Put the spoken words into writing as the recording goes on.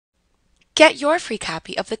Get your free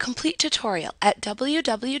copy of the complete tutorial at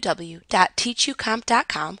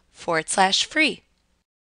www.teachucomp.com/free.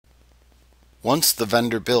 Once the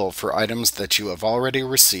vendor bill for items that you have already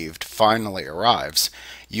received finally arrives,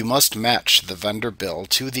 you must match the vendor bill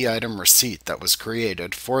to the item receipt that was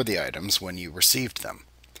created for the items when you received them.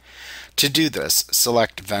 To do this,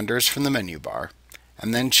 select Vendors from the menu bar,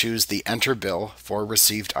 and then choose the Enter Bill for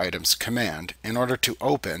Received Items command in order to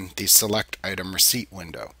open the Select Item Receipt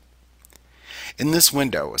window. In this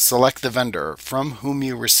window, select the vendor from whom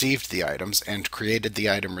you received the items and created the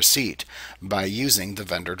item receipt by using the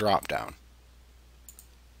vendor dropdown.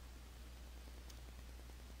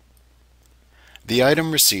 The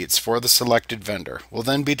item receipts for the selected vendor will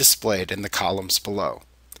then be displayed in the columns below.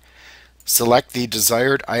 Select the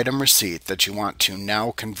desired item receipt that you want to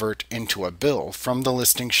now convert into a bill from the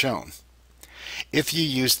listing shown. If you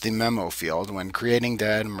used the memo field when creating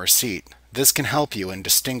the item receipt, this can help you in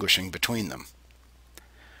distinguishing between them.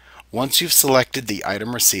 Once you've selected the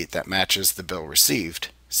item receipt that matches the bill received,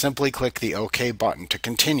 simply click the OK button to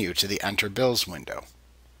continue to the Enter Bills window.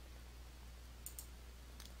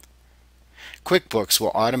 QuickBooks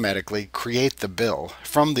will automatically create the bill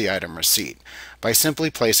from the item receipt by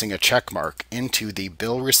simply placing a check mark into the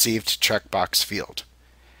Bill Received checkbox field.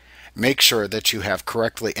 Make sure that you have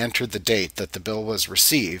correctly entered the date that the bill was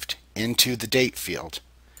received into the Date field,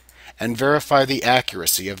 and verify the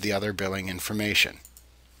accuracy of the other billing information.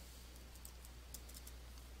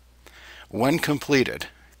 When completed,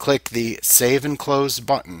 click the Save and Close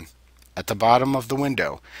button at the bottom of the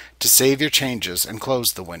window to save your changes and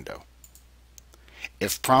close the window.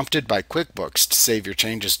 If prompted by QuickBooks to save your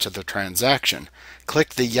changes to the transaction,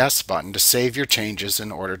 click the Yes button to save your changes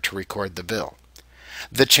in order to record the bill.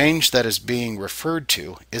 The change that is being referred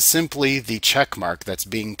to is simply the check mark that's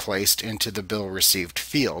being placed into the Bill Received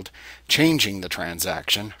field, changing the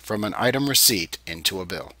transaction from an item receipt into a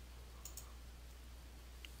bill.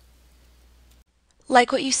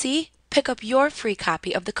 Like what you see? Pick up your free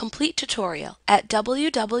copy of the complete tutorial at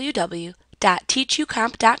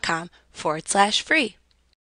www.teachucomp.com/free.